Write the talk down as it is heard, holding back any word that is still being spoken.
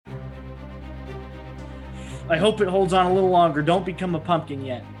I hope it holds on a little longer. Don't become a pumpkin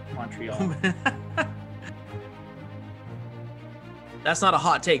yet, Montreal. That's not a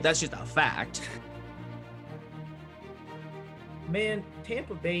hot take. That's just a fact. Man,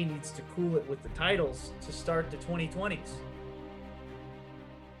 Tampa Bay needs to cool it with the titles to start the 2020s.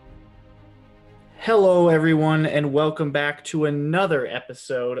 Hello, everyone, and welcome back to another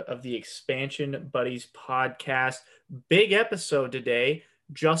episode of the Expansion Buddies podcast. Big episode today.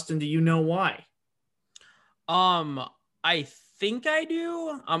 Justin, do you know why? I think I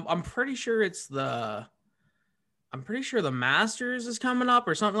do. I'm pretty sure the Masters is coming up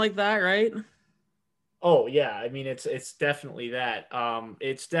or something like that, right? Oh yeah, I mean it's definitely that.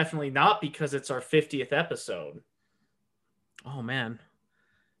 It's definitely not because it's our 50th episode. Oh man,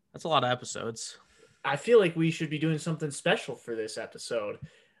 that's a lot of episodes. I feel like we should be doing something special for this episode.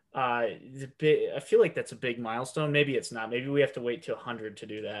 I feel like that's a big milestone. Maybe it's not. Maybe we have to wait till 100 to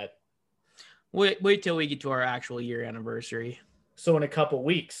do that. Wait till we get to our actual year anniversary. So in a couple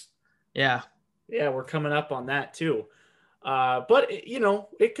weeks. Yeah, we're coming up on that too. But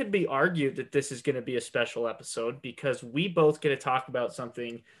it could be argued that this is going to be a special episode because we both get to talk about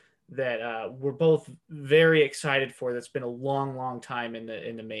something that we're both very excited for. That's been a long time in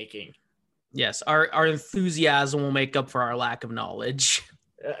the making. Yes, our enthusiasm will make up for our lack of knowledge.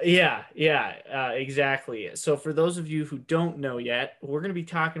 Exactly. So for those of you who don't know yet, we're going to be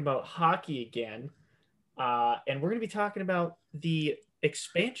talking about hockey again, and we're going to be talking about the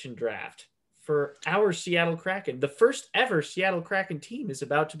expansion draft for our Seattle Kraken. The first ever Seattle Kraken team is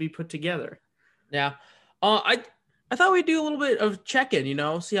about to be put together. Yeah. I thought we'd do a little bit of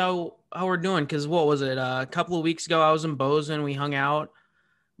check-in, see how we're doing. Because what was it? A couple of weeks ago, I was in Bozeman. We hung out.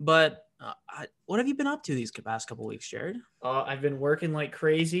 But what have you been up to these past couple of weeks, Jared? I've been working like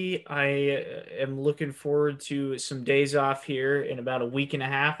crazy. I am looking forward to some days off here in about a week and a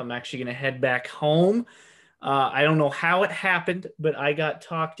half. I'm actually going to head back home. I don't know how it happened, but I got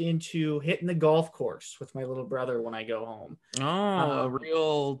talked into hitting the golf course with my little brother when I go home. Oh, a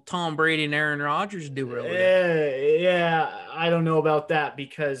real Tom Brady and Aaron Rodgers do over Yeah, I don't know about that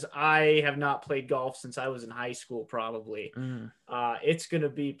because I have not played golf since I was in high school, probably. It's going to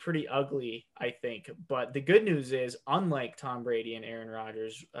be pretty ugly, I think. But the good news is, unlike Tom Brady and Aaron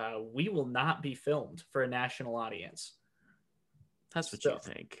Rodgers, we will not be filmed for a national audience. That's what you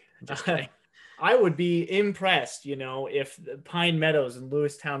think. Just kidding. I would be impressed, if Pine Meadows in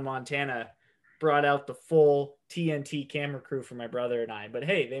Lewistown, Montana brought out the full TNT camera crew for my brother and I. But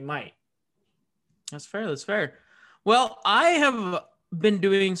hey, they might. That's fair. Well, I have been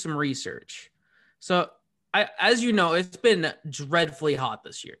doing some research. So, as you know, it's been dreadfully hot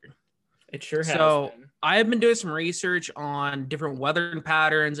this year. It sure has. So, I have been doing some research on different weather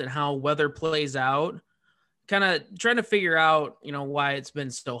patterns and how weather plays out. Kind of trying to figure out, why it's been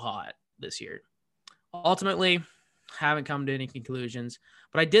so hot this year. Ultimately, haven't come to any conclusions,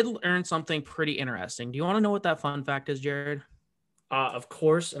 but I did learn something pretty interesting. Do you want to know what that fun fact is, Jared? Of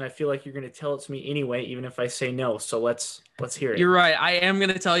course, and I feel like you're going to tell it to me anyway, even if I say no. So let's hear it. You're right. I am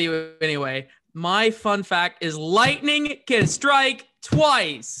going to tell you anyway. My fun fact is lightning can strike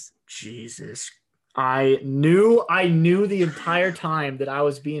twice. Jesus. I knew the entire time that I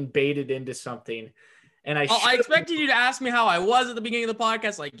was being baited into something. And I expected you to ask me how I was at the beginning of the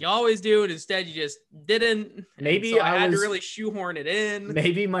podcast, like you always do, and instead you just didn't. Maybe so I had to really shoehorn it in.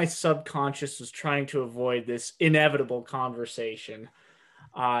 Maybe my subconscious was trying to avoid this inevitable conversation.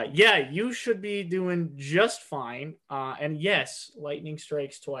 You should be doing just fine. And yes, lightning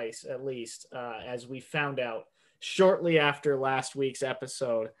strikes twice, at least, as we found out shortly after last week's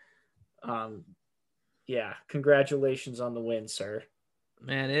episode. Congratulations on the win, sir.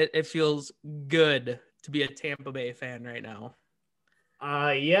 Man, it feels good to be a Tampa Bay fan right now.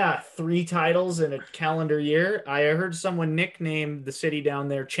 3 titles in a calendar year. I heard someone nicknamed the city down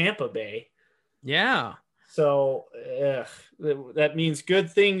there Champa Bay. Yeah. So that means good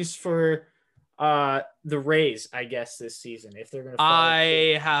things for the Rays, I guess, this season. If they're going to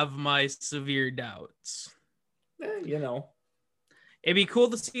I have my severe doubts. It'd be cool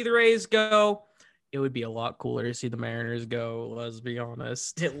to see the Rays go. It would be a lot cooler to see the Mariners go, let's be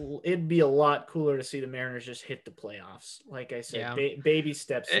honest. It'd be a lot cooler to see the Mariners just hit the playoffs. Like I said, baby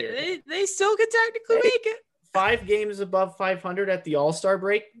steps here. They still could technically make it. 5 games above 500 at the All-Star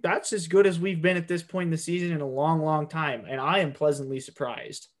break. That's as good as we've been at this point in the season in a long time. And I am pleasantly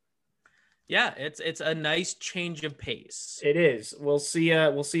surprised. Yeah, it's a nice change of pace. It is. We'll see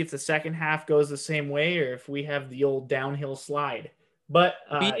if the second half goes the same way or if we have the old downhill slide. But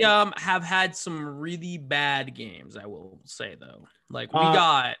we have had some really bad games, I will say, though. Like, we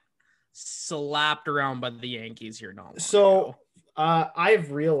got slapped around by the Yankees here not long ago.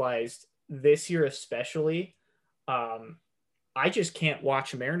 I've realized this year especially, I just can't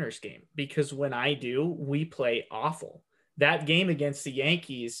watch a Mariners game because when I do, we play awful. That game against the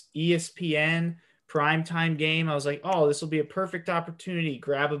Yankees, ESPN, primetime game, I was like, oh, this will be a perfect opportunity.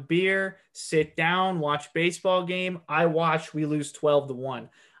 Grab a beer, sit down, watch baseball game. I watch, we lose 12-1.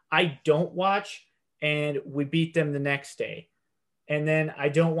 I don't watch, and we beat them the next day. And then I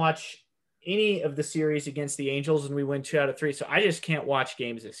don't watch any of the series against the Angels, and we win 2 out of 3. So I just can't watch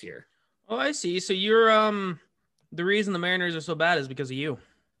games this year. Oh, I see. So you're the reason the Mariners are so bad is because of you.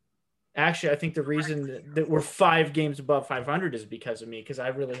 Actually, I think the reason that we're 5 games above 500 is because of me, because I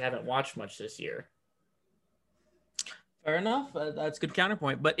really haven't watched much this year. Fair enough. That's a good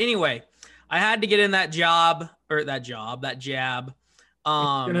counterpoint. But anyway, I had to get in that jab. It's going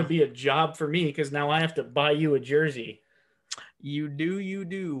to be a job for me because now I have to buy you a jersey. You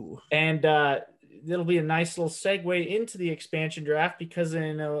do. And it'll be a nice little segue into the expansion draft because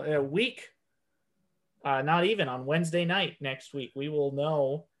in a week, not even on Wednesday night next week, we will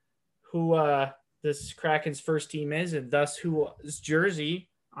know who this Kraken's first team is and thus whose jersey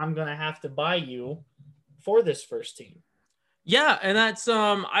I'm going to have to buy you for this first team. Yeah, and that's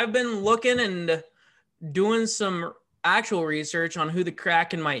I've been looking and doing some actual research on who the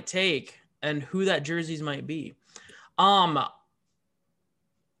Kraken might take and who that jerseys might be.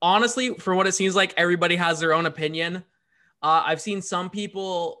 Honestly, for what it seems like, everybody has their own opinion. I've seen some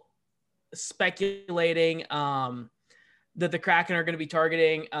people speculating that the Kraken are going to be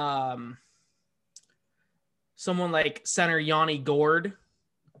targeting someone like center Yanni Gourde,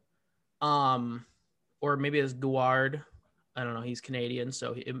 or maybe it's Gouard. I don't know. He's Canadian,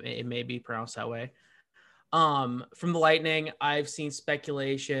 so it may be pronounced that way. From the Lightning, I've seen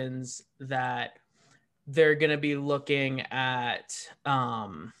speculations that they're going to be looking at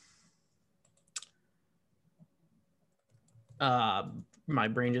my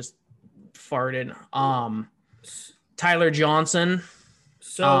brain just farted. Tyler Johnson.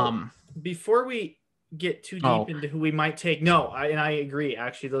 So before we get too deep into who we might take, I agree.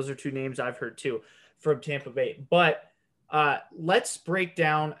 Actually, those are 2 names I've heard too from Tampa Bay. But let's break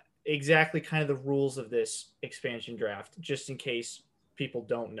down exactly kind of the rules of this expansion draft, just in case people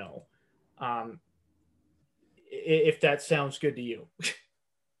don't know. If that sounds good to you.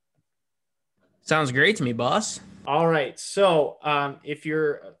 Sounds great to me, boss. All right. So if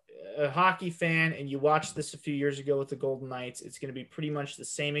you're a hockey fan and you watched this a few years ago with the Golden Knights, it's going to be pretty much the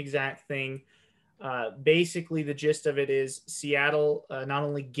same exact thing. Basically, the gist of it is Seattle not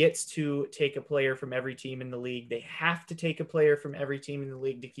only gets to take a player from every team in the league, they have to take a player from every team in the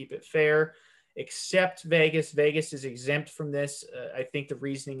league to keep it fair, except Vegas. Vegas is exempt from this. I think the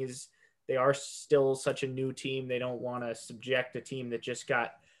reasoning is they are still such a new team. They don't want to subject a team that just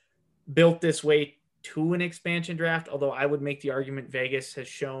got built this way to an expansion draft, although I would make the argument Vegas has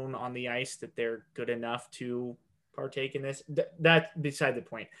shown on the ice that they're good enough to partake in this. That's beside the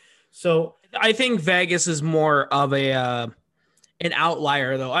point. So I think Vegas is more of an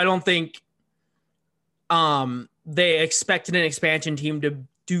outlier, though. I don't think they expected an expansion team to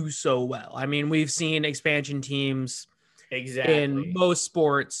do so well. I mean, we've seen expansion teams in most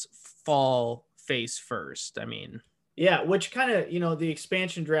sports fall face first. I mean, yeah, which kind of, the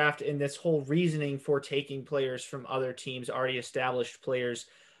expansion draft and this whole reasoning for taking players from other teams, already established players,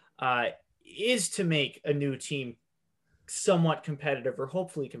 is to make a new team somewhat competitive or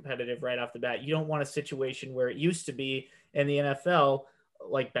hopefully competitive right off the bat. You don't want a situation where it used to be in the NFL,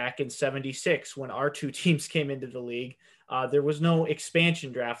 like back in 76 when our 2 teams came into the league. There was no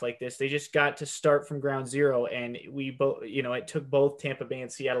expansion draft like this. They just got to start from ground zero, and we both, it took both Tampa Bay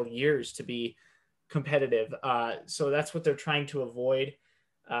and Seattle years to be competitive. So that's what they're trying to avoid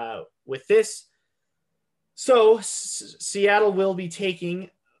with this. So Seattle will be taking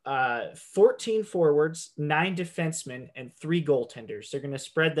 14 forwards, 9 defensemen, and 3 goaltenders. They're going to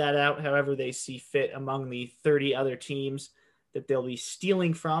spread that out however they see fit among the 30 other teams that they'll be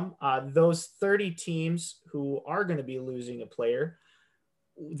stealing from. Those 30 teams who are going to be losing a player,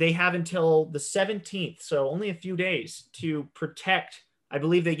 they have until the 17th, so only a few days, to protect. I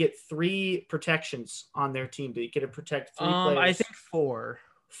believe they get 3 protections on their team. They get to protect 3 players. I think 4.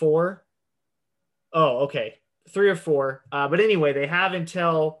 4? Oh, okay. 3 or 4. But anyway, they have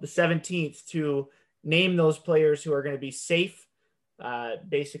until the 17th to name those players who are going to be safe,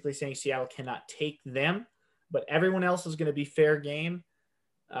 basically saying Seattle cannot take them, but everyone else is going to be fair game.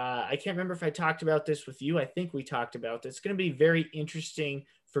 I can't remember if I talked about this with you. I think we talked about this. It's going to be very interesting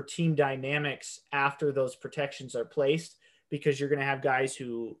for team dynamics after those protections are placed, because you're going to have guys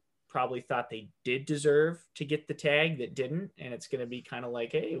who probably thought they did deserve to get the tag that didn't. And it's going to be kind of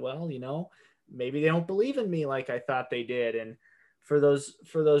like, hey, well, maybe they don't believe in me like I thought they did. And for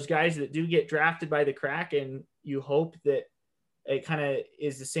those guys that do get drafted by the Kraken, you hope that it kind of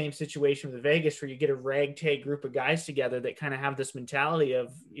is the same situation with Vegas where you get a ragtag group of guys together that kind of have this mentality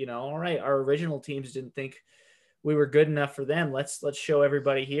of, all right, our original teams didn't think we were good enough for them. Let's show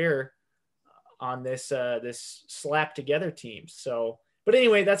everybody here on this slap together team. So, but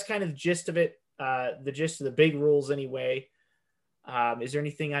anyway, that's kind of the gist of it. The gist of the big rules anyway. Is there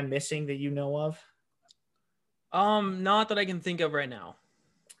anything I'm missing that you know of? Not that I can think of right now.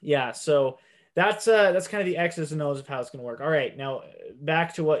 Yeah. So that's kind of the X's and O's of how it's going to work. All right. Now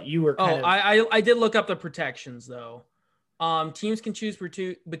back to what you were I did look up the protections though. Teams can choose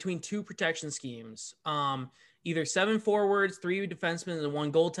between two protection schemes. Either 7 forwards, 3 defensemen, and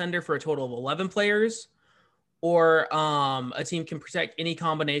 1 goaltender for a total of 11 players, or a team can protect any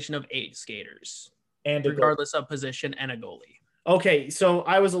combination of 8 skaters, and regardless of position, and a goalie. Okay, so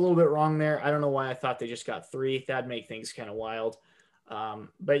I was a little bit wrong there. I don't know why I thought they just got 3. That'd make things kind of wild.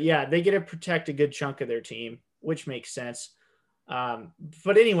 But yeah, they get to protect a good chunk of their team, which makes sense. But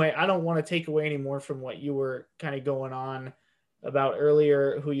anyway, I don't want to take away any more from what you were kind of going on about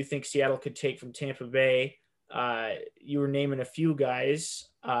earlier, who you think Seattle could take from Tampa Bay. You were naming a few guys.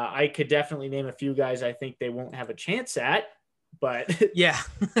 I could definitely name a few guys I think they won't have a chance at, but yeah.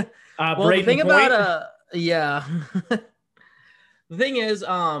 Well, the thing about yeah. The thing is,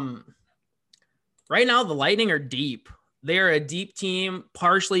 right now the Lightning are deep. They are a deep team,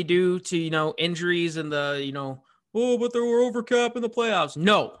 partially due to, injuries and the, but they were over cap in the playoffs.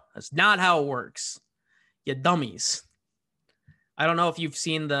 No, that's not how it works. You dummies. I don't know if you've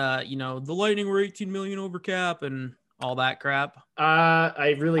seen the Lightning were 18 million over cap and all that crap.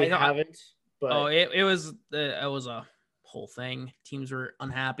 I really haven't. But it was a whole thing. Teams were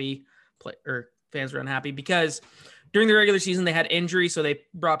unhappy, fans were unhappy because during the regular season they had injuries, so they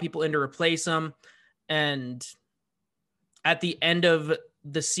brought people in to replace them. And at the end of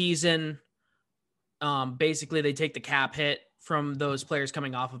the season, basically they take the cap hit from those players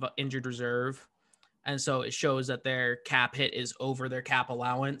coming off of an injured reserve. And so it shows that their cap hit is over their cap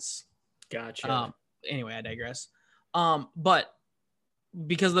allowance. Gotcha. Anyway, I digress. But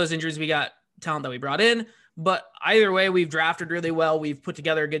because of those injuries, we got talent that we brought in. But either way, we've drafted really well. We've put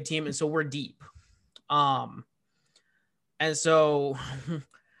together a good team, and so we're deep. And so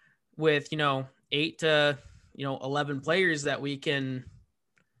with, 8 to, 11 players that we can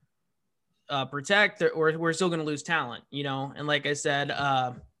protect, or we're still going to lose talent, And like I said,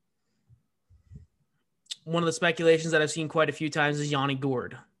 one of the speculations that I've seen quite a few times is Yanni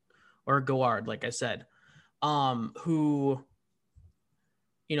Gourde, or Goard, like I said, who,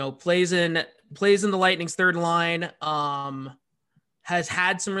 plays in the Lightning's third line, has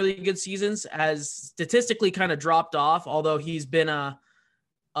had some really good seasons, has statistically kind of dropped off, although he's been a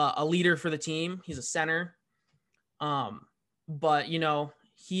leader for the team. He's a center. But,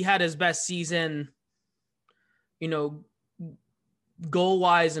 he had his best season,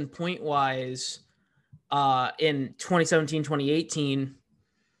 goal-wise and point-wise, in 2017, 2018,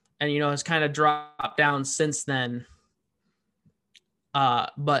 and, has kind of dropped down since then.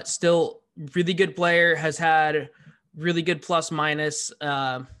 But still really good player, has had really good plus minus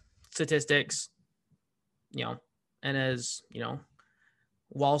statistics, and as,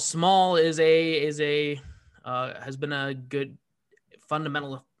 while small has been a good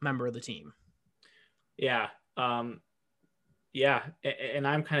fundamental member of the team. Yeah. Yeah. And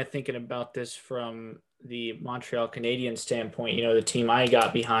I'm kind of thinking about this from the Montreal Canadiens standpoint, the team I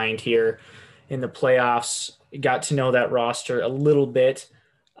got behind here in the playoffs, got to know that roster a little bit.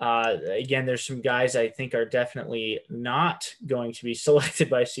 Again, there's some guys I think are definitely not going to be selected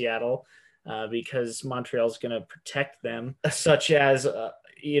by Seattle because Montreal's going to protect them, such as,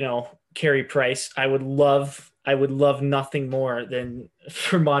 Carey Price. I would love nothing more than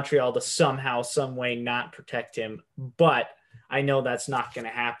for Montreal to somehow, some way not protect him, but I know that's not going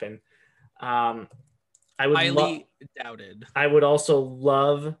to happen. I would highly doubted. I would also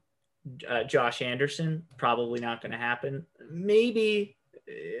love Josh Anderson. Probably not going to happen. Maybe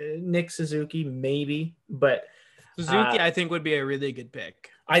Nick Suzuki, maybe, but Suzuki I think would be a really good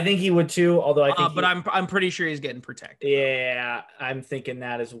pick. I think he would too. Although I think, I'm pretty sure he's getting protected. Yeah, I'm thinking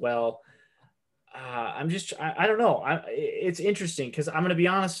that as well. I don't know. It's interesting because I'm going to be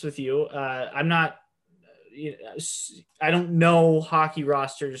honest with you. I'm not. I don't know hockey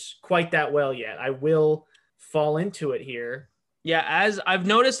rosters quite that well yet. I will fall into it here. Yeah, as I've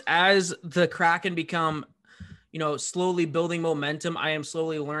noticed, as the Kraken become, slowly building momentum, I am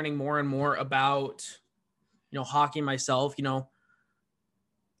slowly learning more and more about, hockey myself.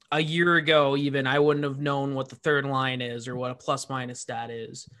 A year ago, even I wouldn't have known what the third line is or what a plus minus stat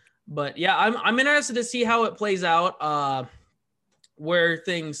is. But yeah, I'm interested to see how it plays out. where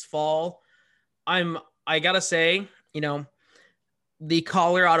things fall, I gotta say, the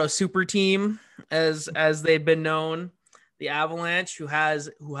Colorado super team, as they've been known, the Avalanche, who has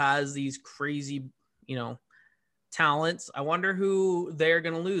these crazy, talents. I wonder who they're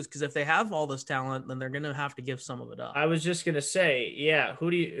going to lose, because if they have all this talent, then they're going to have to give some of it up. I was just going to say, yeah, who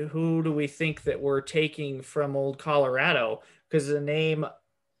do we think that we're taking from old Colorado? Because the name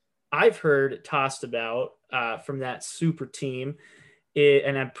I've heard tossed about from that super team,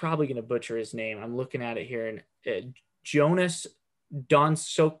 and I'm probably going to butcher his name. I'm looking at it here, and Jonas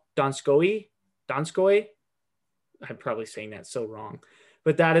Donskoy. I'm probably saying that so wrong,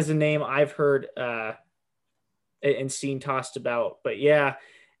 but that is a name I've heard and seen tossed about. But yeah,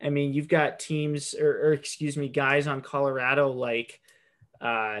 I mean, you've got teams or excuse me, guys on Colorado like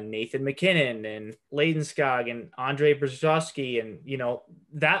Nathan McKinnon and Ladenskog and Andre Brzezowski, and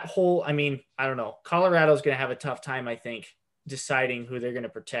that whole. I mean, I don't know. Colorado's going to have a tough time, I think, deciding who they're going to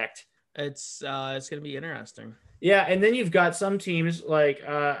protect. It's going to be interesting. Yeah, and then you've got some teams like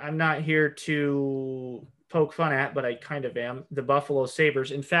I'm not here to poke fun at, but I kind of am, the Buffalo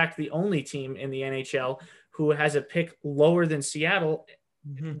Sabres. In fact, the only team in the NHL who has a pick lower than Seattle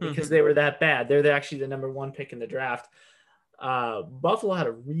because they were that bad. They're actually the number 1 pick in the draft. Buffalo had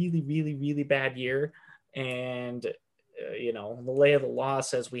a really, really, really bad year, and the lay of the law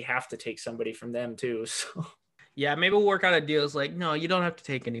says we have to take somebody from them too. So yeah, maybe we'll work out a deal. It's like, no, you don't have to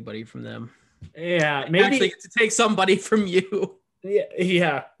take anybody from them. Yeah, maybe actually get to take somebody from you.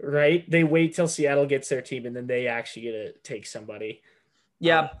 Yeah, right. They wait till Seattle gets their team, and then they actually get to take somebody.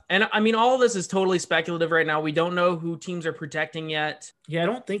 Yeah, and I mean, all of this is totally speculative right now. We don't know who teams are protecting yet. Yeah, I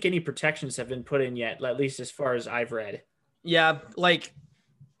don't think any protections have been put in yet, at least as far as I've read. Yeah, like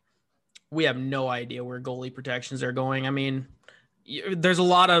we have no idea where goalie protections are going. I mean, there's a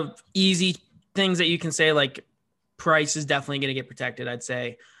lot of easy things that you can say, like Price is definitely going to get protected, I'd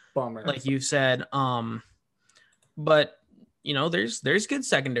say. Bummer. Like you said. But there's good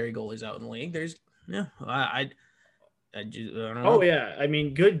secondary goalies out in the league. I don't know. Oh yeah, I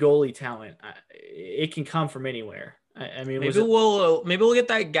mean, good goalie talent. It can come from anywhere. I mean, maybe we'll get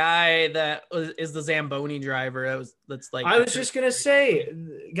that guy that is the Zamboni driver. That's like I was just gonna say,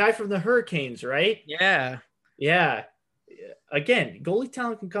 guy from the Hurricanes, right? Yeah. Again, goalie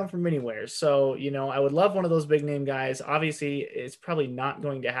talent can come from anywhere. So I would love one of those big name guys. Obviously, it's probably not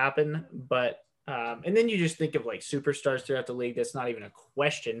going to happen, but and then you just think of like superstars throughout the league. That's not even a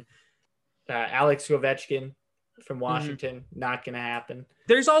question. Alex Ovechkin from Washington, not going to happen.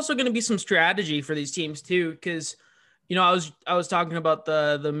 There's also going to be some strategy for these teams too, because I was talking about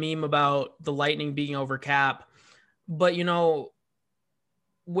the meme about the Lightning being over cap, but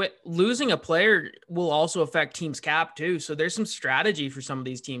losing a player will also affect teams' cap too. So there's some strategy for some of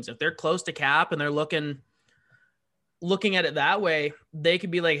these teams. If they're close to cap and they're looking at it that way, they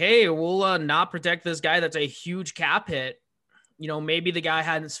could be like, hey, we'll not protect this guy that's a huge cap hit. Maybe the guy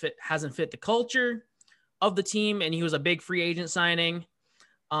hasn't fit the culture of the team and he was a big free agent signing.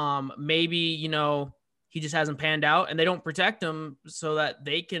 Maybe, he just hasn't panned out, and they don't protect him so that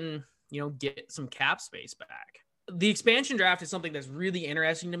they can, get some cap space back. The expansion draft is something that's really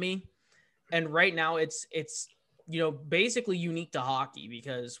interesting to me. And right now it's basically unique to hockey,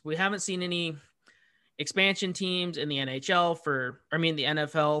 because we haven't seen any expansion teams in the the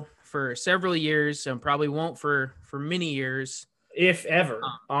NFL for several years, and probably won't for many years. If ever,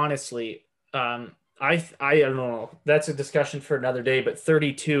 honestly. I don't know. That's a discussion for another day, but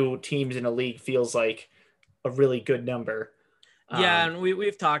 32 teams in a league feels like a really good number. Yeah, and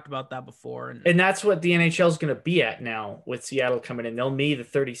we've talked about that before. And that's what the NHL is going to be at now with Seattle coming in. They'll be the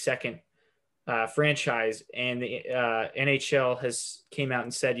 32nd franchise, and the NHL has came out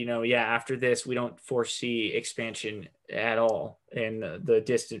and said, after this, we don't foresee expansion at all in the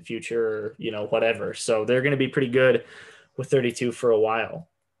distant future, or, whatever. So they're going to be pretty good with 32 for a while.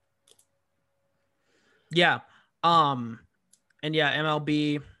 Yeah. And yeah,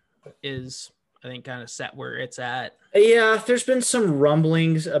 MLB is, I think, kind of set where it's at. Yeah, there's been some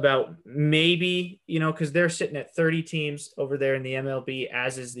rumblings about maybe, because they're sitting at 30 teams over there in the MLB,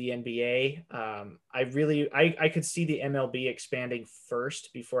 as is the NBA. I could see the MLB expanding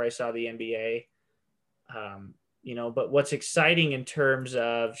first before I saw the NBA. But what's exciting in terms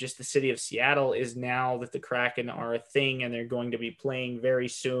of just the city of Seattle is now that the Kraken are a thing and they're going to be playing very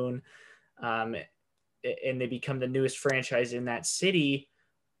soon. And they become the newest franchise in that city.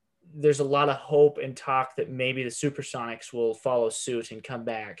 There's a lot of hope and talk that maybe the Supersonics will follow suit and come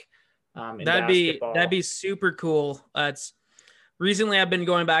back. That'd be super cool. Recently I've been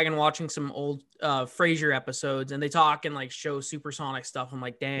going back and watching some old Frasier episodes, and they talk and like show supersonic stuff. I'm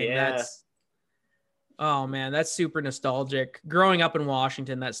like, dang, Oh man, that's super nostalgic. Growing up in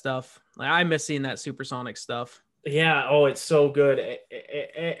Washington, that stuff. Like, I miss seeing that supersonic stuff. Yeah. Oh, it's so good.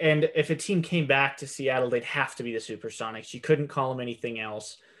 And if a team came back to Seattle, they'd have to be the Supersonics. You couldn't call them anything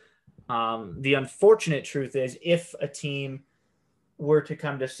else. The unfortunate truth is, if a team were to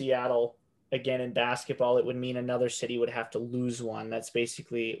come to Seattle again in basketball, it would mean another city would have to lose one. That's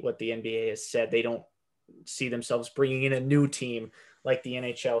basically what the NBA has said. They don't see themselves bringing in a new team like the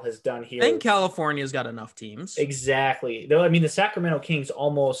NHL has done here. I think California's got enough teams. Exactly. Though, I mean, the Sacramento Kings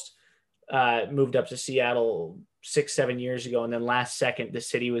almost moved up to Seattle 6-7 years ago, and then last second the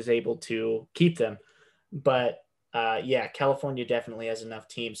city was able to keep them. But yeah, California definitely has enough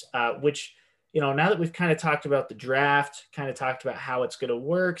teams, which, now that we've kind of talked about the draft, kind of talked about how it's going to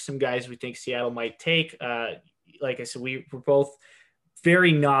work, some guys we think Seattle might take, like I said, we're both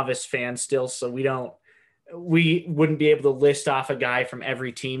very novice fans still, so we wouldn't be able to list off a guy from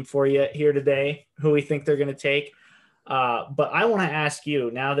every team for you here today who we think they're going to take. But I want to ask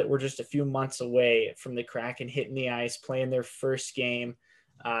you, now that we're just a few months away from the Kraken hitting the ice, playing their first game.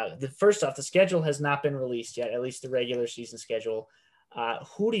 First off, the schedule has not been released yet, at least the regular season schedule.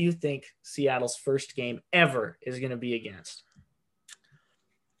 Who do you think Seattle's first game ever is going to be against?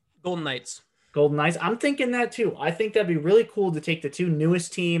 Golden Knights. Golden Knights. I'm thinking that too. I think that'd be really cool to take the two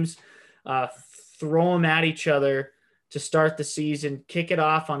newest teams, throw them at each other to start the season, kick it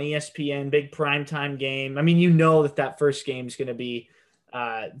off on ESPN, big primetime game. I mean, that first game is going to be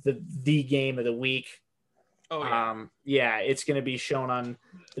the game of the week. Oh yeah. Yeah, it's going to be shown on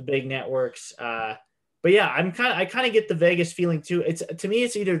the big networks. But yeah, I kind of get the Vegas feeling too. To me,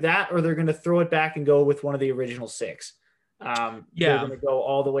 it's either that or they're going to throw it back and go with one of the original six. They're going to go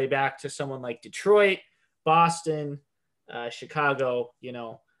all the way back to someone like Detroit, Boston, Chicago,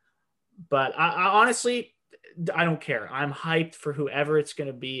 But I honestly, I don't care. I'm hyped for whoever it's going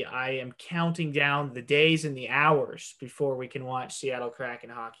to be. I am counting down the days and the hours before we can watch Seattle Kraken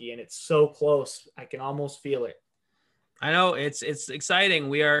hockey, and it's so close. I can almost feel it. I know it's exciting.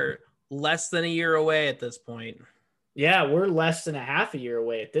 We are less than a year away at this point. Yeah, we're less than a half a year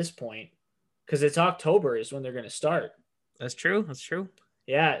away at this point, because it's October is when they're going to start. That's true. That's true.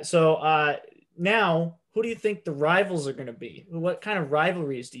 Yeah. So now, who do you think the rivals are going to be? What kind of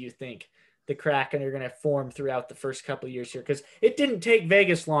rivalries do you think the Kraken are going to form throughout the first couple of years here? Because it didn't take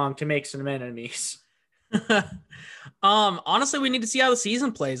Vegas long to make some enemies. Honestly, we need to see how the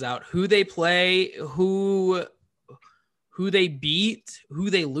season plays out. Who they play, who they beat, who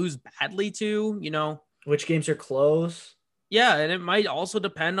they lose badly to, Which games are close. Yeah, and it might also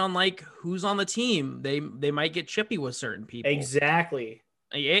depend on who's on the team. They might get chippy with certain people. Exactly.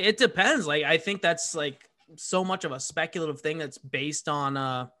 It depends. I think that's so much of a speculative thing that's based on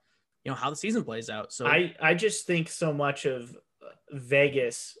how the season plays out. So I just think so much of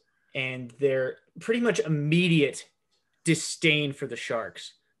Vegas and their pretty much immediate disdain for the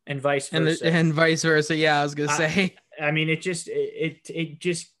Sharks and vice versa. And vice versa. Yeah, I was gonna say. I mean, it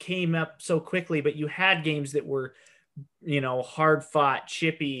just came up so quickly. But you had games that were, hard fought,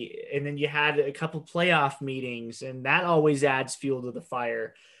 chippy, and then you had a couple playoff meetings, and that always adds fuel to the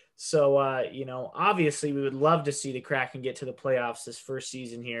fire. So, obviously, we would love to see the Kraken get to the playoffs this first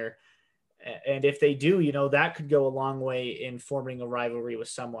season here. And if they do, that could go a long way in forming a rivalry with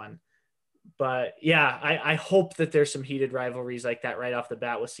someone. But yeah, I hope that there's some heated rivalries like that right off the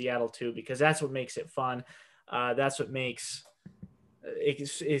bat with Seattle too, because that's what makes it fun. That's what makes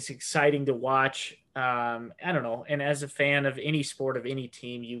it's exciting to watch. I don't know. And as a fan of any sport, of any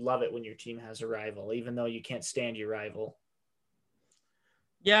team, you love it when your team has a rival, even though you can't stand your rival.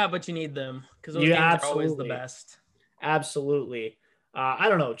 Yeah, but you need them because those games are always the best. Absolutely. I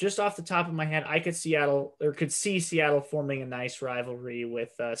don't know. Just off the top of my head, I could see Seattle forming a nice rivalry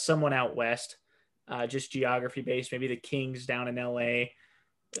with someone out west, just geography based. Maybe the Kings down in LA.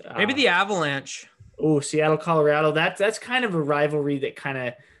 Maybe the Avalanche. Oh, Seattle, Colorado. That's kind of a rivalry that kind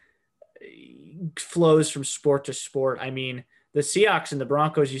of flows from sport to sport. I mean, the Seahawks and the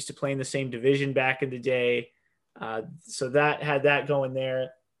Broncos used to play in the same division back in the day. So that had that going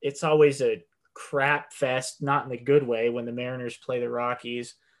there. It's always a crap fest, not in the good way, when the Mariners play the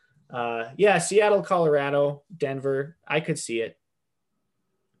Rockies. Yeah, Seattle, Colorado, Denver. I could see it.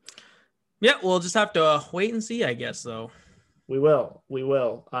 Yeah, we'll just have to wait and see, I guess, though. We will.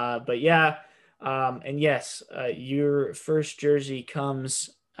 But yeah, and yes, your first jersey comes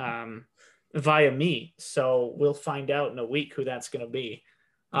via me. So we'll find out in a week who that's going to be.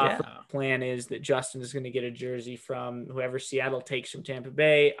 The plan is that Justin is going to get a jersey from whoever Seattle takes from Tampa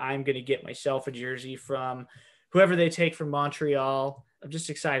Bay. I'm going to get myself a jersey from whoever they take from Montreal. I'm just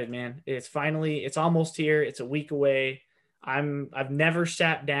excited, man. It's almost here. It's a week away. I've never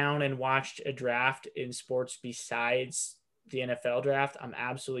sat down and watched a draft in sports besides the NFL draft. I'm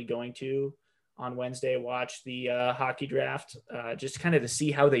absolutely going to on Wednesday watch the hockey draft, just kind of to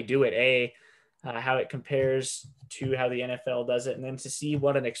see how they do it. How it compares to how the NFL does it, and then to see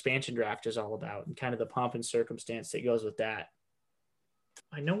what an expansion draft is all about and kind of the pomp and circumstance that goes with that.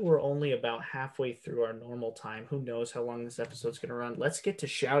 I know we're only about halfway through our normal time. Who knows how long this episode's going to run? Let's get to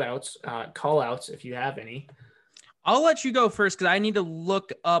shout outs, call outs if you have any. I'll let you go first because I need to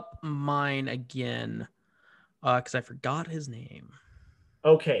look up mine again because I forgot his name.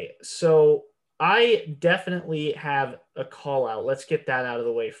 Okay, so I definitely have a call out. Let's get that out of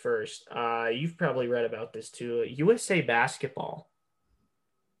the way first. You've probably read about this too. USA Basketball.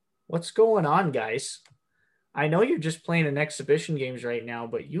 What's going on, guys? I know you're just playing in exhibition games right now,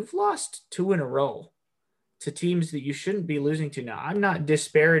 but you've lost 2 in a row to teams that you shouldn't be losing to now. I'm not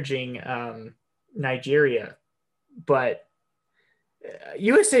disparaging Nigeria, but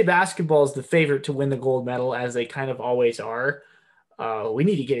USA Basketball is the favorite to win the gold medal, as they kind of always are. We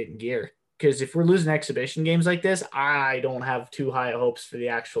need to get it in gear, because if we're losing exhibition games like this, I don't have too high hopes for the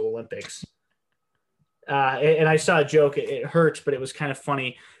actual Olympics. And I saw a joke. It hurts, but it was kind of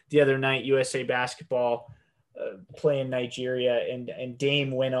funny the other night. USA Basketball playing Nigeria, and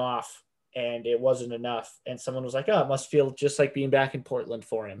Dame went off, and it wasn't enough. And someone was like, "Oh, it must feel just like being back in Portland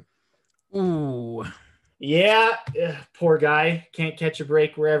for him." Ooh. Yeah, poor guy. Can't catch a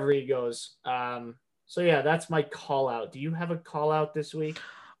break wherever he goes. So yeah, that's my call out. Do you have a call out this week?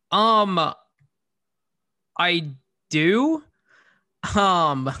 I do.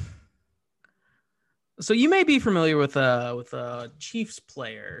 So you may be familiar with a Chiefs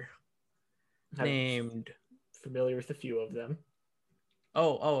player named. Familiar with a few of them.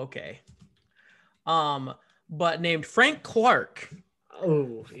 Oh, okay. But named Frank Clark.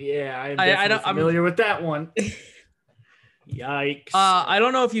 Oh yeah, I'm familiar with that one. Yikes! I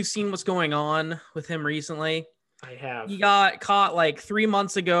don't know if you've seen what's going on with him recently. I have. He got caught like 3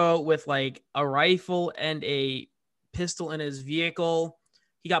 months ago with like a rifle and a pistol in his vehicle.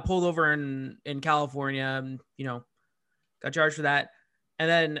 He got pulled over in California, and, got charged for that. And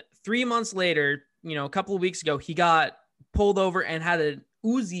then 3 months later, a couple of weeks ago, he got pulled over and had an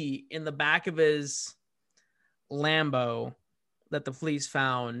Uzi in the back of his Lambo that the police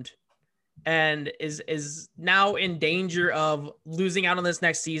found, and is now in danger of losing out on this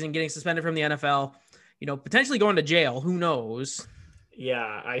next season, getting suspended from the NFL, potentially going to jail. Who knows?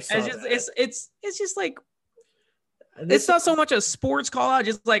 Yeah, I saw that. It's just like, it's not so much a sports call out,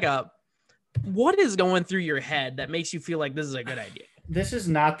 just like what is going through your head that makes you feel like this is a good idea? This is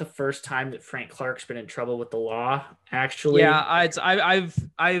not the first time that Frank Clark's been in trouble with the law, actually. Yeah, I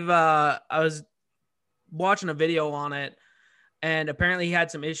was watching a video on it, and apparently he had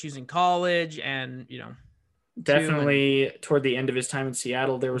some issues in college, and definitely toward the end of his time in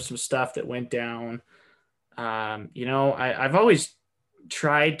Seattle, there was some stuff that went down. I've always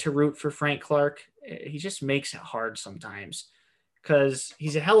tried to root for Frank Clark. He just makes it hard sometimes, because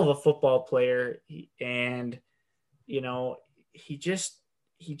he's a hell of a football player, and he just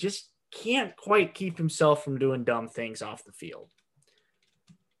can't quite keep himself from doing dumb things off the field.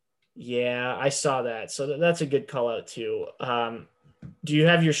 Yeah, I saw that. So that's a good call out too. Do you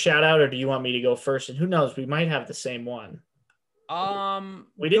have your shout out, or do you want me to go first? And who knows, we might have the same one. Go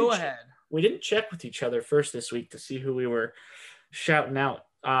ahead. We didn't check with each other first this week to see who we were shouting out.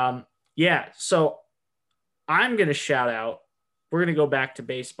 Yeah, so I'm going to shout out. We're going to go back to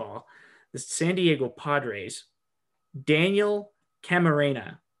baseball. The San Diego Padres, Daniel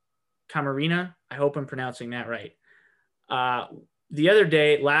Camarena. I hope I'm pronouncing that right. The other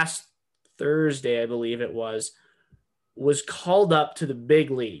day, last Thursday, I believe it was called up to the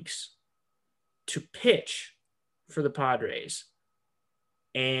big leagues to pitch for the Padres.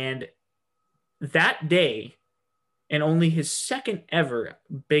 And that day, and only his second ever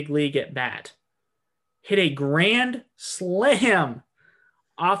big league at bat, hit a grand slam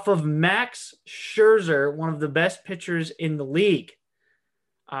off of Max Scherzer, one of the best pitchers in the league.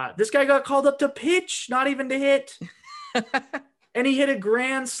 This guy got called up to pitch, not even to hit. And he hit a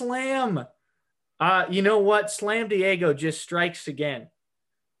grand slam. You know what? Slam Diego just strikes again.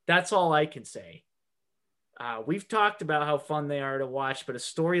 That's all I can say. We've talked about how fun they are to watch, but a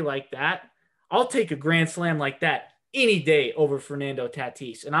story like that, I'll take a grand slam like that any day over Fernando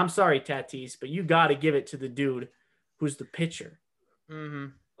Tatis. And I'm sorry, Tatis, but you got to give it to the dude who's the pitcher. Mm-hmm.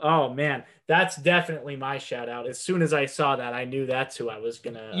 Oh, man, that's definitely my shout out. As soon as I saw that, I knew that's who I was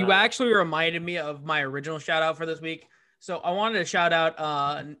going to. You actually reminded me of my original shout out for this week. So I wanted to shout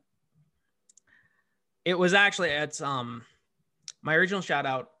out. It was actually my original shout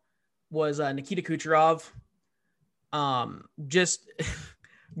out was Nikita Kucherov. just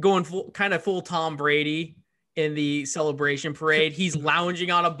going full Tom Brady in the celebration parade. He's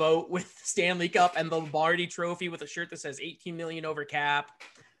lounging on a boat with Stanley Cup and the Lombardi trophy with a shirt that says 18 million over cap.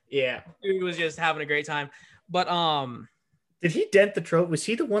 Yeah. He was just having a great time. But did he dent the trophy? Was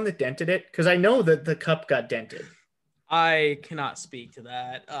he the one that dented it? Because I know that the cup got dented. I cannot speak to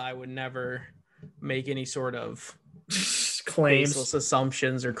that. I would never make any sort of claims, baseless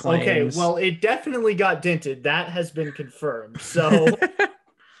assumptions or claims. Okay, well, it definitely got dented. That has been confirmed. So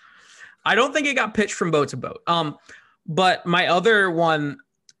I don't think it got pitched from boat to boat. But my other one,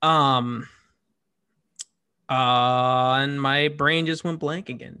 and my brain just went blank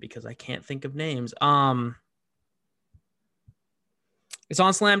again because I can't think of names. It's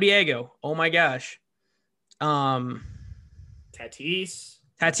on Slam Diego. Oh my gosh. Tatis,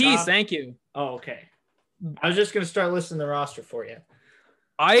 thank you. Oh, okay. I was just gonna start listing the roster for you.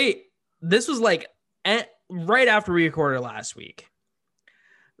 This was like right after we recorded last week.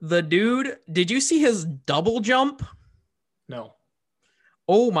 The dude, did you see his double jump? No.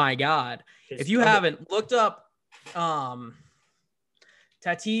 Oh my God. If you haven't looked up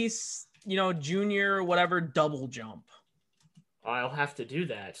Tatis, junior, whatever, double jump. I'll have to do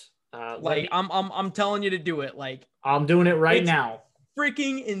that. I'm telling you to do it. Like, I'm doing it right now.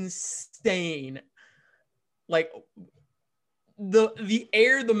 Freaking insane. Like the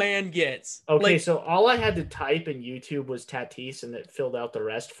air the man gets. Okay, so all I had to type in YouTube was Tatis, and it filled out the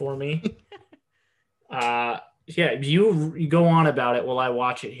rest for me. Yeah, you go on about it while I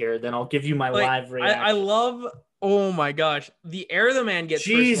watch it here. Then I'll give you my live reaction. I love. Oh my gosh, the air the man gets.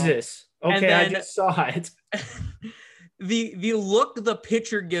 Jesus. Okay, then, I just saw it. The look the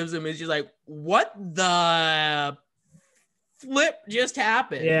pitcher gives him is just like, what the flip just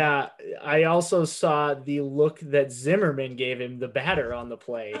happened? Yeah, I also saw the look that Zimmerman gave him, the batter on the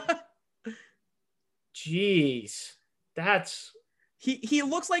play. Jeez, that's... He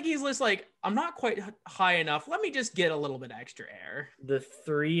looks like he's just like, I'm not quite high enough. Let me just get a little bit extra air. The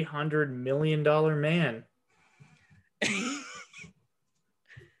 $300 million man.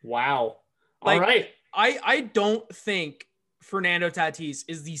 Wow. All right. I don't think Fernando Tatis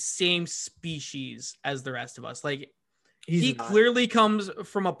is the same species as the rest of us. Like, he clearly comes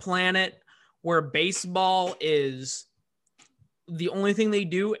from a planet where baseball is the only thing they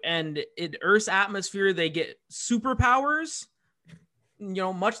do, and in Earth's atmosphere, they get superpowers,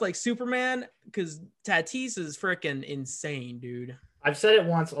 much like Superman, because Tatis is freaking insane, dude. I've said it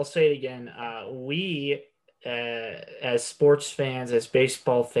once. I'll say it again. We, as sports fans, as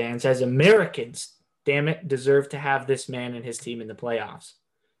baseball fans, as Americans, damn it, deserve to have this man and his team in the playoffs.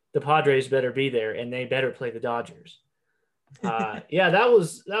 The Padres better be there, and they better play the Dodgers. Yeah, that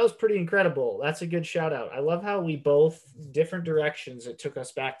was pretty incredible. That's a good shout out. I love how we both different directions. It took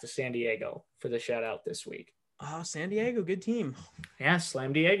us back to San Diego for the shout out this week. Oh, San Diego, good team. Yeah,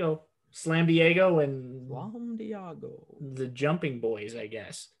 Slam Diego and Slam Diego, the Jumping Boys, I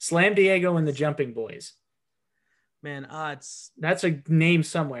guess. Slam Diego and the Jumping Boys. Man, that's a name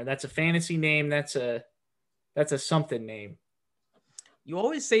somewhere. That's a fantasy name. That's a something name. You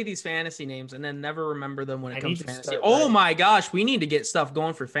always say these fantasy names and then never remember them when it comes to fantasy. Oh my gosh, we need to get stuff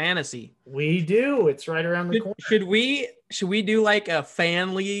going for fantasy. We do. It's right around the corner. Should we do like a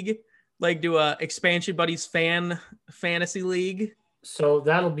fan league? Like do a Expansion Buddies fantasy league? So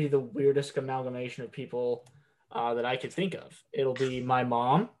that'll be the weirdest amalgamation of people that I could think of. It'll be my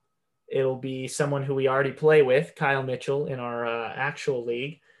mom. It'll be someone who we already play with, Kyle Mitchell, in our actual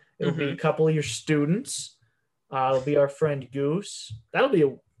league. It'll be a couple of your students. It'll be our friend Goose. That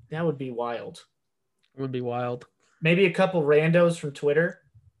would be wild. It would be wild. Maybe a couple randos from Twitter.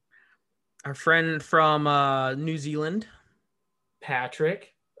 Our friend from New Zealand,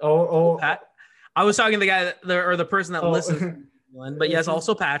 Patrick. Pat. I was talking to the guy or the person that listens to New Zealand, but yes,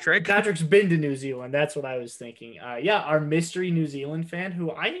 also Patrick. Patrick's been to New Zealand. That's what I was thinking. Yeah, our mystery New Zealand fan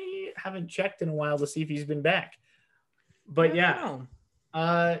who I haven't checked in a while to see if he's been back. But yeah.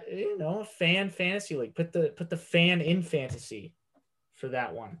 Fan fantasy league. Put the fan in fantasy for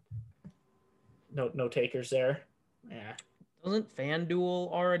that one. No takers there. Yeah. Doesn't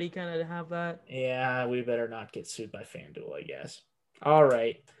FanDuel already kind of have that? Yeah, we better not get sued by FanDuel, I guess. All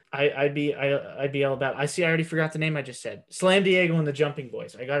right. I'd be all about. I already forgot the name I just said. Slam Diego and the Jumping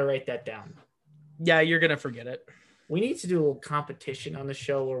Boys. I gotta write that down. Yeah, you're gonna forget it. We need to do a little competition on the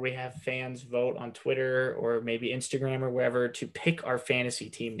show where we have fans vote on Twitter or maybe Instagram or wherever to pick our fantasy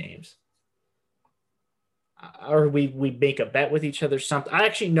team names. Or we make a bet with each other. Something. I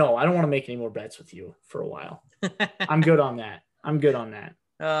don't want to make any more bets with you for a while. I'm good on that.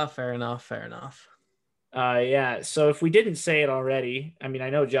 Fair enough. Yeah. So if we didn't say it already, I mean, I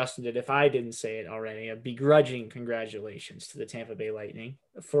know Justin did. If I didn't say it already, a begrudging congratulations to the Tampa Bay Lightning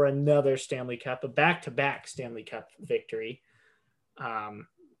for another Stanley Cup, a back-to-back Stanley Cup victory.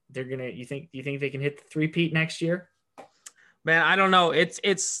 They're gonna. You think they can hit the three-peat next year? Man, I don't know. It's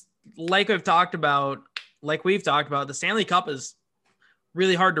like we've talked about. The Stanley Cup is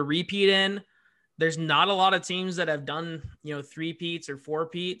really hard to repeat in. There's not a lot of teams that have done, three-peats or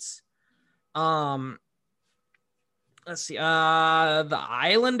four-peats. Let's see. The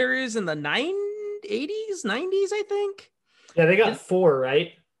Islanders in the 80s, 90s, I think. Yeah, they got 4,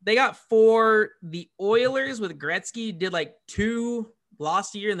 right? They got 4. The Oilers with Gretzky did like 2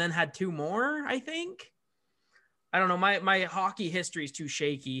 last year and then had 2 more, I think. I don't know. My hockey history is too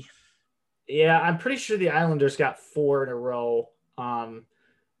shaky. Yeah, I'm pretty sure the Islanders got 4 in a row.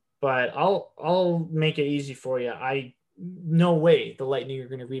 But I'll make it easy for you. No way the Lightning are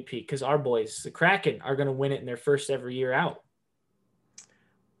going to repeat because our boys, the Kraken, are going to win it in their first ever year out.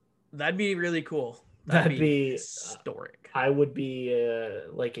 That'd be really cool. That'd be historic. I would be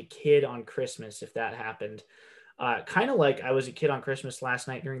like a kid on Christmas if that happened. Kind of like I was a kid on Christmas last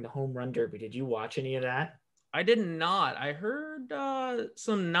night during the home run derby. Did you watch any of that? I did not. I heard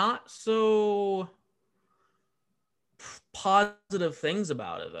some not so positive things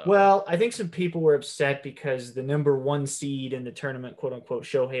about it, though. Well, I think some people were upset because the number 1 seed in the tournament, quote unquote,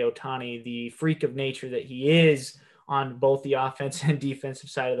 Shohei Ohtani, the freak of nature that he is on both the offense and defensive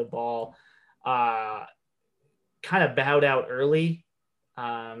side of the ball, kind of bowed out early.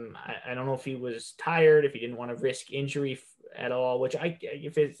 I don't know if he was tired, if he didn't want to risk injury at all, which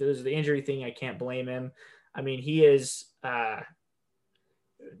if it was the injury thing, I can't blame him. I mean, he is, to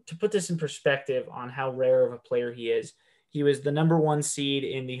put this in perspective on how rare of a player he is, he was the number 1 seed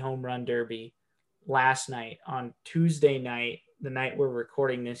in the home run derby last night. On Tuesday night, the night we're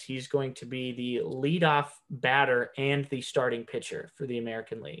recording this, he's going to be the leadoff batter and the starting pitcher for the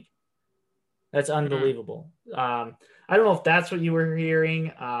American League. That's unbelievable. I don't know if that's what you were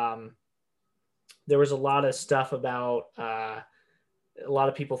hearing. There was a lot of stuff about a lot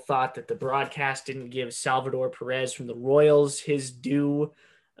of people thought that the broadcast didn't give Salvador Perez from the Royals his due.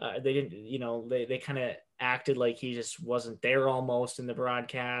 They didn't, they kind of acted like he just wasn't there almost in the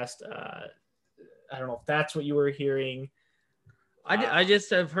broadcast. I don't know if that's what you were hearing. I just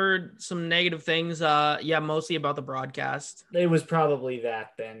have heard some negative things. Mostly about the broadcast. It was probably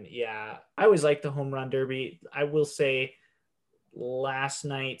that then. Yeah. I always liked the home run derby. I will say last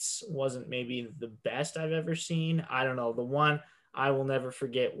night's wasn't maybe the best I've ever seen. I don't know. The one I will never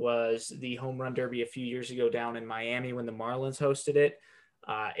forget was the home run derby a few years ago down in Miami when the Marlins hosted it.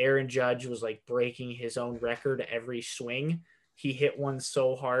 Aaron Judge was like breaking his own record every swing. He hit one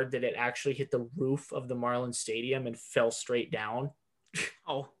so hard that it actually hit the roof of the Marlins stadium and fell straight down.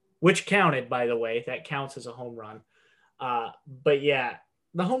 Oh, which counted, by the way. That counts as a home run. But yeah,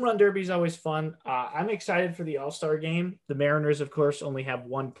 the home run derby is always fun. I'm excited for the All-Star game. The Mariners, of course, only have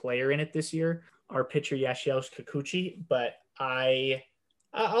 1 player in it this year, our pitcher Yashiel Kikuchi, but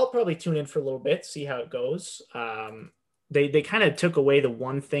I'll probably tune in for a little bit, see how it goes. They kind of took away the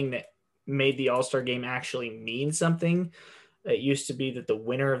one thing that made the All-Star game actually mean something. It used to be that the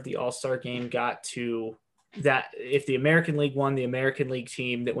winner of the All-Star game got to that. If the American League won, the American League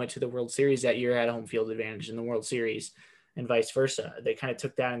team that went to the World Series that year had a home field advantage in the World Series and vice versa. They kind of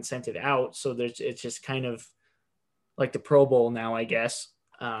took that incentive out. So it's just kind of like the Pro Bowl now, I guess.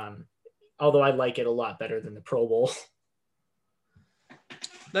 Although I like it a lot better than the Pro Bowl.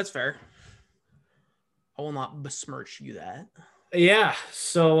 That's fair. I will not besmirch you that. Yeah.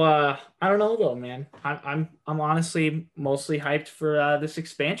 So I don't know though, man. I'm honestly mostly hyped for this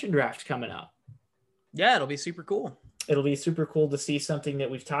expansion draft coming up. Yeah, it'll be super cool. It'll be super cool to see something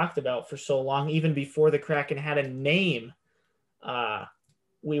that we've talked about for so long, even before the Kraken had a name.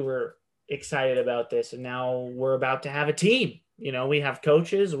 We were excited about this, and now we're about to have a team. We have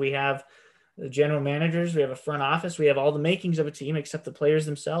coaches, we have the general managers, we have a front office, we have all the makings of a team except the players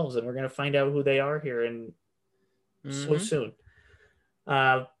themselves, and we're going to find out who they are here in so soon.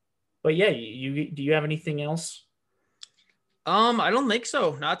 But yeah, do you have anything else? I don't think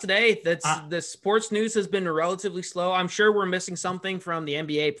so. Not today. The sports news has been relatively slow. I'm sure we're missing something from the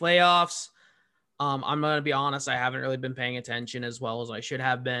NBA playoffs. I'm going to be honest. I haven't really been paying attention as well as I should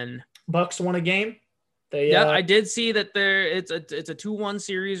have been. Bucks won a game. I did see that it's a 2-1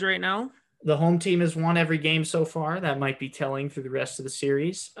 series right now. The home team has won every game so far. That might be telling through the rest of the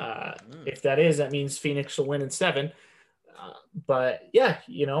series. If that is, that means Phoenix will win in 7. But yeah,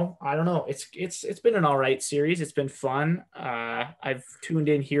 I don't know. It's been an all right series. It's been fun. I've tuned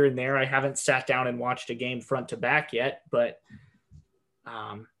in here and there. I haven't sat down and watched a game front to back yet, but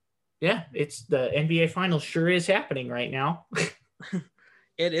Yeah, it's the NBA Finals sure is happening right now.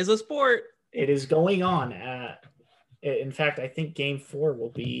 It is a sport. It is going on. In fact, I think Game 4 will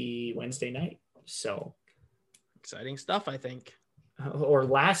be Wednesday night. So Exciting stuff, I think. Or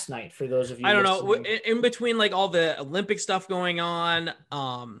last night for those of you. I don't know. In between like all the Olympic stuff going on,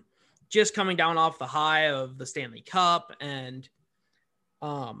 just coming down off the high of the Stanley Cup and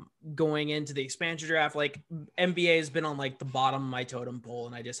going into the expansion draft, like NBA has been on like the bottom of my totem pole,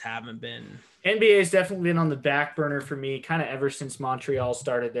 and I just haven't been. NBA has definitely been on the back burner for me, kind of ever since Montreal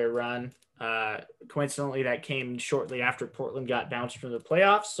started their run. Coincidentally, that came shortly after Portland got bounced from the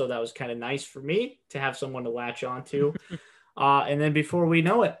playoffs, so that was kind of nice for me to have someone to latch onto. And then before we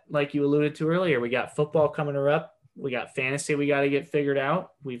know it, like you alluded to earlier, we got football coming up. We got fantasy we got to get figured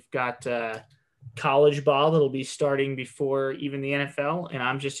out. We've got college ball that'll be starting before even the NFL, and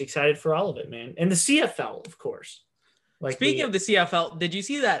I'm just excited for all of it, man. And the CFL, of course. Like Speaking of the CFL, did you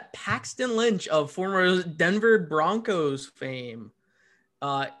see that Paxton Lynch of former Denver Broncos fame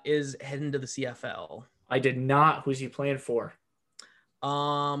is heading to the CFL? I did not. Who's he playing for?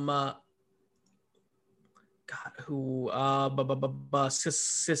 Saskatchewan.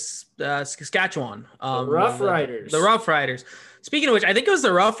 The Rough Riders. The Rough Riders. Speaking of which, I think it was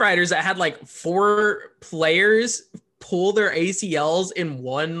the Rough Riders that had like 4 players pull their ACLs in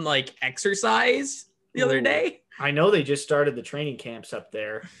one like exercise the other day. I know they just started the training camps up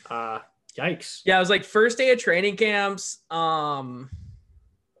there. Yikes. Yeah, it was like first day of training camps. And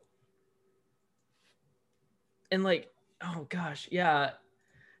like, oh gosh, yeah.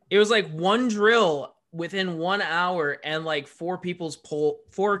 It was like one drill within 1 hour, and like four players pulled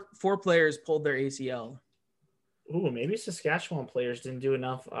their ACL. Ooh, maybe Saskatchewan players didn't do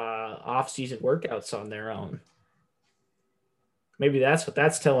enough off-season workouts on their own. Maybe that's what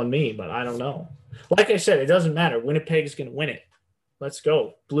that's telling me, but I don't know. Like I said, it doesn't matter. Winnipeg's going to win it. Let's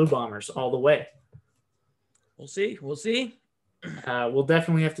go. Blue Bombers all the way. We'll see. We'll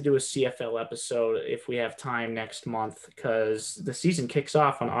definitely have to do a CFL episode if we have time next month, because the season kicks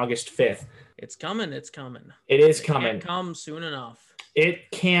off on August 5th. It's coming. It is coming. It can't come soon enough.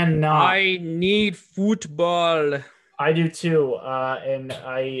 It cannot. I need football. I do too. And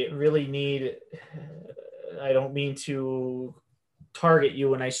I really need, I don't mean to target you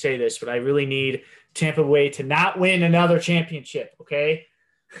when I say this, but I really need Tampa Bay to not win another championship. Okay.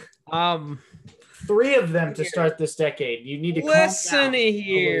 3 of them to start this decade. You need to listen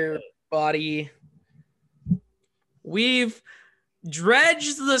here, buddy. We've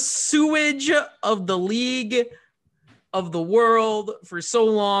dredged the sewage of the league, of the world for so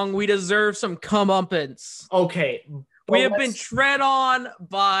long. We deserve some comeuppance. Okay. We have been tread on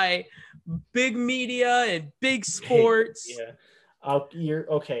by big media and big sports. Hey, yeah. You're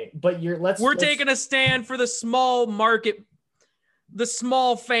okay, but we're taking a stand for the small market, the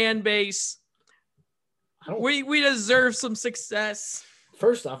small fan base. We deserve some success.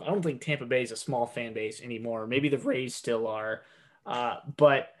 First off, I don't think Tampa Bay is a small fan base anymore. Maybe the Rays still are.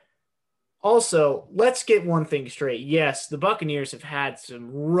 But also, let's get one thing straight. Yes, the Buccaneers have had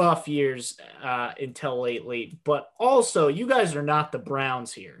some rough years until lately, but also you guys are not the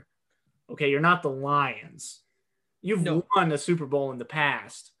Browns here. Okay, you're not the Lions. You've won a Super Bowl in the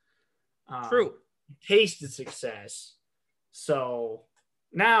past. True. Tasted success. So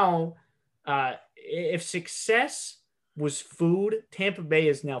now, if success was food, Tampa Bay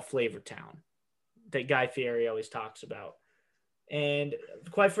is now Flavor Town that Guy Fieri always talks about. And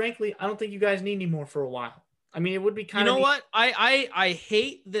quite frankly, I don't think you guys need any more for a while. I mean, it would be kind of... You know what? I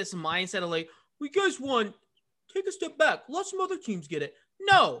hate this mindset of like, we guys won. Take a step back. Let some other teams get it.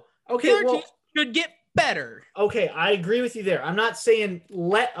 No. Okay, other teams should get better. Okay, I agree with you there. I'm not saying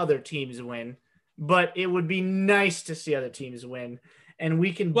let other teams win, but it would be nice to see other teams win. And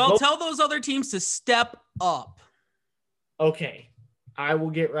we can... tell those other teams to step up. Okay, I will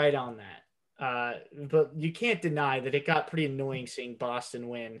get right on that. But you can't deny that it got pretty annoying seeing Boston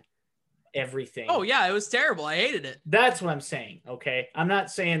win everything. Oh, yeah, it was terrible. I hated it. That's what I'm saying, okay? I'm not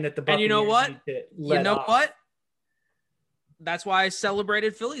saying that the Buccaneers... And you know what? What? That's why I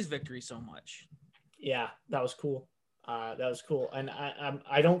celebrated Philly's victory so much. Yeah, that was cool. And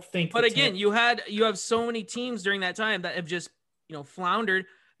I don't think... But again, you have so many teams during that time that have just, floundered.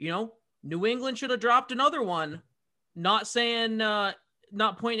 New England should have dropped another one. Not saying... not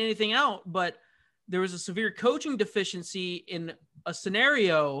pointing anything out, but there was a severe coaching deficiency in a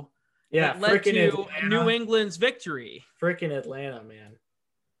scenario that led to Atlanta. New England's victory. Freaking Atlanta, man.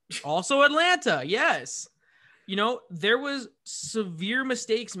 Also Atlanta, yes. There was severe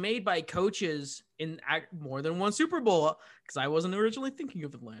mistakes made by coaches in more than one Super Bowl, because I wasn't originally thinking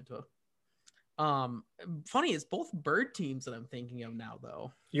of Atlanta. Funny, it's both bird teams that I'm thinking of now,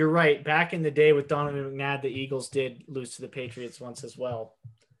 though. You're right. Back in the day with Donovan McNabb, the Eagles did lose to the Patriots once as well.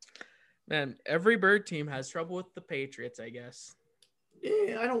 Man, every bird team has trouble with the Patriots, I guess.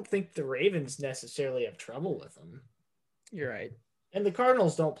 I don't think the Ravens necessarily have trouble with them. You're right. And the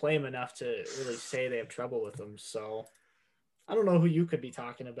Cardinals don't play them enough to really say they have trouble with them. So I don't know who you could be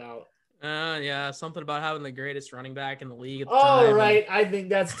talking about. Yeah, something about having the greatest running back in the league at the All time. right, I think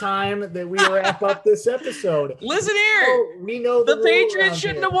that's time that we wrap up this episode. Listen here. We know the Patriots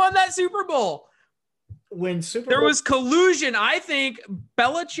shouldn't have won that Super Bowl. There was collusion. I think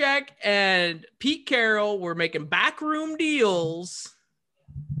Belichick and Pete Carroll were making backroom deals.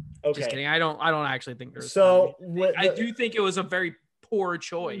 Okay. Just kidding. I don't actually think there's. So I do think it was a very poor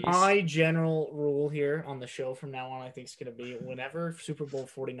choice. My general rule here on the show from now on, I think, is going to be whenever Super Bowl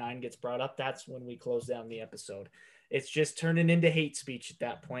 49 gets brought up, that's when we close down the episode. It's just turning into hate speech at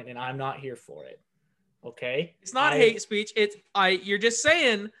that point, and I'm not here for it. Okay? It's not hate speech. You're just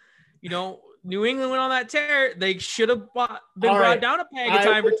saying, New England went on that tear. They should have been brought down a peg a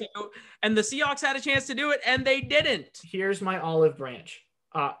time or two, and the Seahawks had a chance to do it, and they didn't. Here's my olive branch.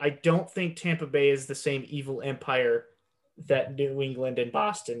 I don't think Tampa Bay is the same evil empire that New England and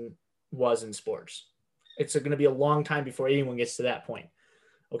Boston was in sports. It's going to be a long time before anyone gets to that point.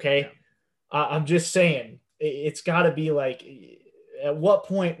 Okay? Yeah. I'm just saying, it's got to be like, at what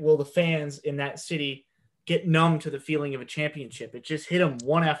point will the fans in that city get numb to the feeling of a championship? It just hit them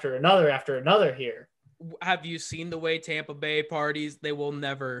one after another here. Have you seen the way Tampa Bay parties? It will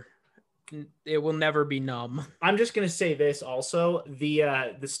never be numb. I'm just going to say this also.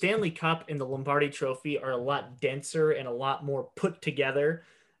 The Stanley Cup and the Lombardi Trophy are a lot denser and a lot more put together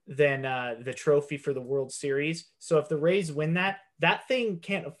than the trophy for the World Series. So if the Rays win that thing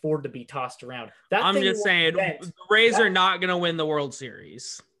can't afford to be tossed around. I'm just saying, the Rays are not going to win the World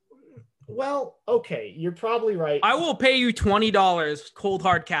Series. Well, okay, you're probably right. I will pay you $20 cold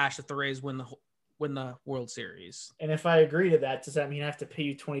hard cash if the Rays win the World Series. And if I agree to that, does that mean I have to pay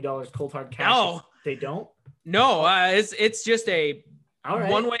you $20 cold hard cash? No, they don't. No, it's just a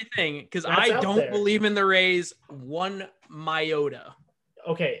one-way thing because I don't believe in the Rays one iota.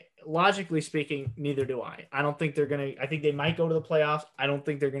 Okay, logically speaking, neither do I. I don't think they're gonna. I think they might go to the playoffs. I don't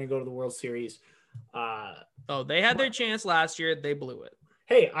think they're gonna go to the World Series. They had their chance last year. They blew it.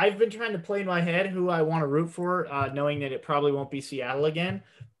 Hey, I've been trying to play in my head who I want to root for, knowing that it probably won't be Seattle again.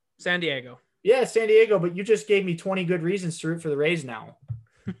 San Diego. Yeah, San Diego, but you just gave me 20 good reasons to root for the Rays now.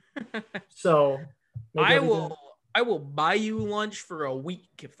 So I will buy you lunch for a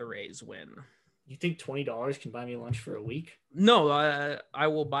week if the Rays win. You think $20 can buy me lunch for a week? No, I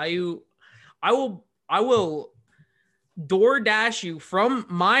will buy you. I will DoorDash you from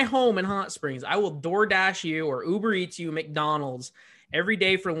my home in Hot Springs. I will DoorDash you or Uber Eats you McDonald's every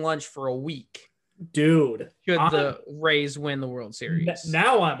day for lunch for a week. Dude, should the Rays win the World Series?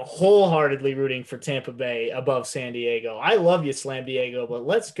 Now I'm wholeheartedly rooting for Tampa Bay above San Diego. I love you, Slam Diego, but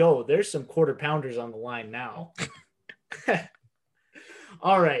let's go. There's some quarter pounders on the line now.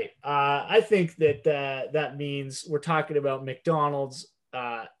 All right. I think that means we're talking about McDonald's.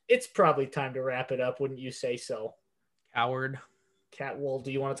 It's probably time to wrap it up. Wouldn't you say so? Coward. Well,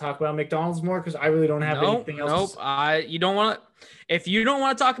 do you want to talk about McDonald's more? Because I really don't have anything else. Nope. You don't want to. If you don't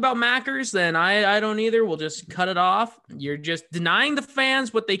want to talk about Mackers, then I don't either. We'll just cut it off. You're just denying the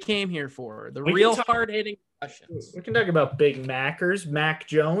fans what they came here for. The real hard-hitting questions. We can talk about Big Mackers. Mac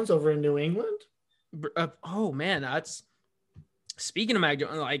Jones over in New England. Oh man, that's speaking of Mac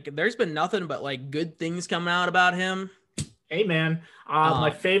Jones. Like, there's been nothing but like good things coming out about him. Hey, man, my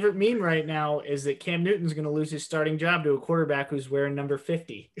favorite meme right now is that Cam Newton's going to lose his starting job to a quarterback who's wearing number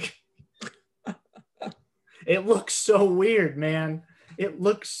 50. It looks so weird, man. It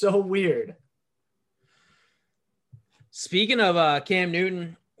looks so weird. Speaking of Cam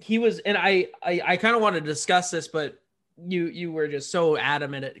Newton, he was, and I kind of wanted to discuss this, but you were just so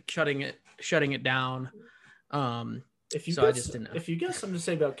adamant at shutting it down. If you got something to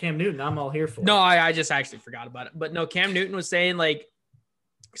say about Cam Newton, I'm all here for it. No, I just actually forgot about it. But no, Cam Newton was saying, like,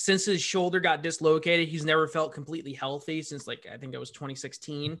 since his shoulder got dislocated, he's never felt completely healthy since, like, I think that was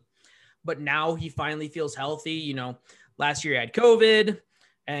 2016. But now he finally feels healthy. You know, last year he had COVID,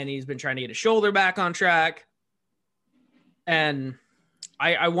 and he's been trying to get his shoulder back on track. And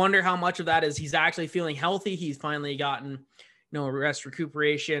I wonder how much of that is he's actually feeling healthy. He's finally gotten, rest,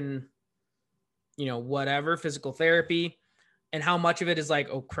 recuperation, whatever, physical therapy, and how much of it is like,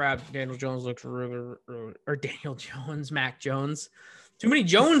 oh crap, Daniel Jones looks really, or Daniel Jones, Mac Jones. Too many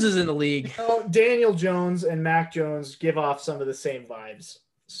Joneses in the league. Daniel Jones and Mac Jones give off some of the same vibes.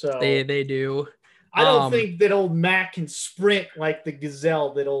 So they do. I don't think that old Mac can sprint like the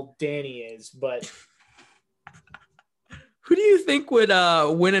gazelle that old Danny is, but who do you think would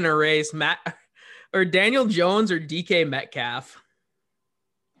win in a race, Matt or Daniel Jones or DK Metcalf?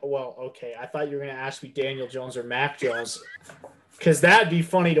 Well, okay. I thought you were going to ask me Daniel Jones or Mac Jones, because that'd be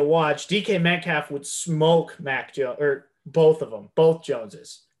funny to watch. DK Metcalf would smoke Mac Jones, or both of them, both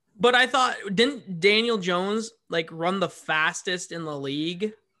Joneses. But I thought, didn't Daniel Jones like run the fastest in the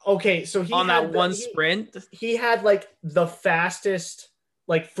league? Okay, so he on that one sprint, he had like the fastest,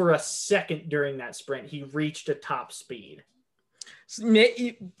 like for a second during that sprint, he reached a top speed.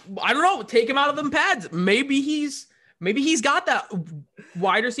 I don't know. Take him out of them pads. Maybe he's got that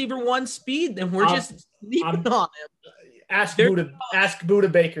wide receiver one speed, and we're just sleeping on him. Ask Buda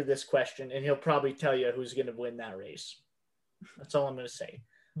Baker this question, and he'll probably tell you who's going to win that race. That's all I'm going to say.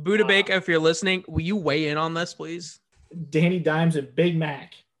 Buda Baker, if you're listening, will you weigh in on this, please? Danny Dimes and Big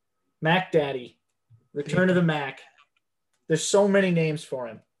Mac. Mac Daddy. Return of the Mac. There's so many names for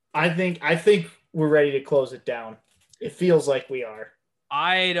him. I think we're ready to close it down. It feels like we are.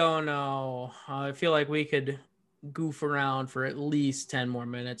 I don't know. I feel like we could goof around for at least 10 more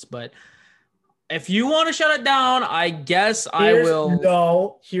minutes, but if you want to shut it down, I guess I will.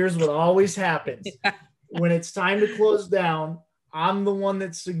 No, here's what always happens. When it's time to close down, I'm the one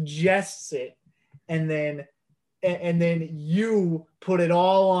that suggests it, and then you put it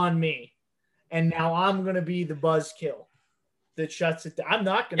all on me, and now I'm gonna be the buzzkill that shuts it down. I'm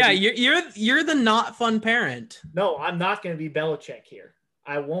not gonna. Yeah, you're the not fun parent. No, I'm not gonna be Belichick here.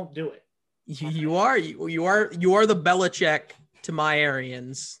 I won't do it. You are the Belichick to my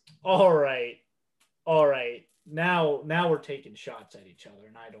Arians. All right. Now we're taking shots at each other,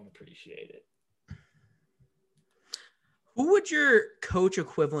 and I don't appreciate it. Who would your coach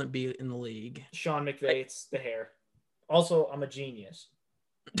equivalent be in the league? Sean McVay. It's the hair. Also, I'm a genius.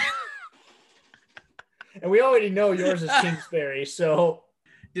 And we already know yours is Kingsbury, so.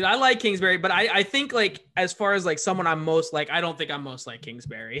 Dude, I like Kingsbury, but I think like as far as like someone I'm most like, I don't think I'm most like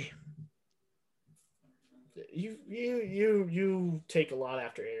Kingsbury. You take a lot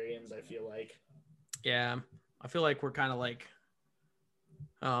after Arians, I feel like. Yeah, I feel like we're kind of like.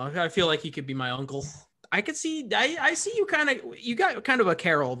 I feel like he could be my uncle. I could see. I see you kind of. You got kind of a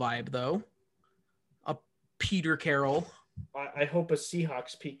Carroll vibe though. A Peter Carroll. I hope a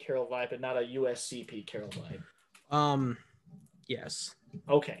Seahawks Pete Carroll vibe, but not a USC Pete Carroll vibe. Yes.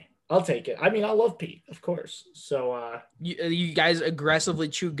 Okay, I'll take it. I mean, I love Pete, of course. So, you guys aggressively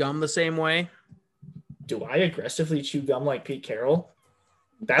chew gum the same way? Do I aggressively chew gum like Pete Carroll?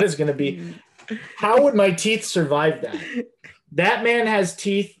 That is going to be. How would my teeth survive that? That man has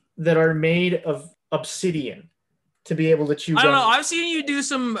teeth that are made of obsidian to be able to chew gum. I don't know. I've seen you do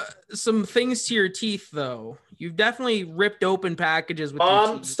some things to your teeth, though. You've definitely ripped open packages with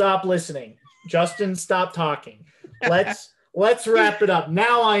your teeth. Stop listening. Justin, stop talking. Let's wrap it up.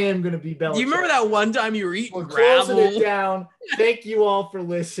 Now I am going to be Belichick. Do you remember that one time you were eating gravel? Closing it down. Thank you all for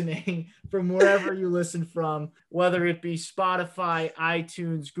listening from wherever you listen from, whether it be Spotify,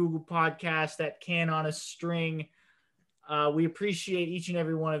 iTunes, Google Podcasts, that can on a string. We appreciate each and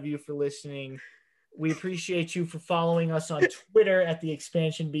every one of you for listening. We appreciate you for following us on Twitter at the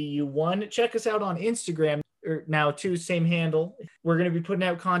Expansion BU1. Check us out on Instagram now too, same handle. We're going to be putting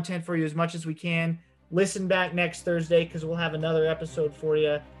out content for you as much as we can. Listen back next Thursday because we'll have another episode for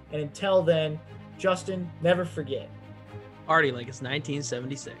you. And until then, Justin, never forget. Party like it's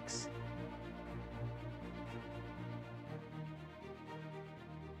 1976.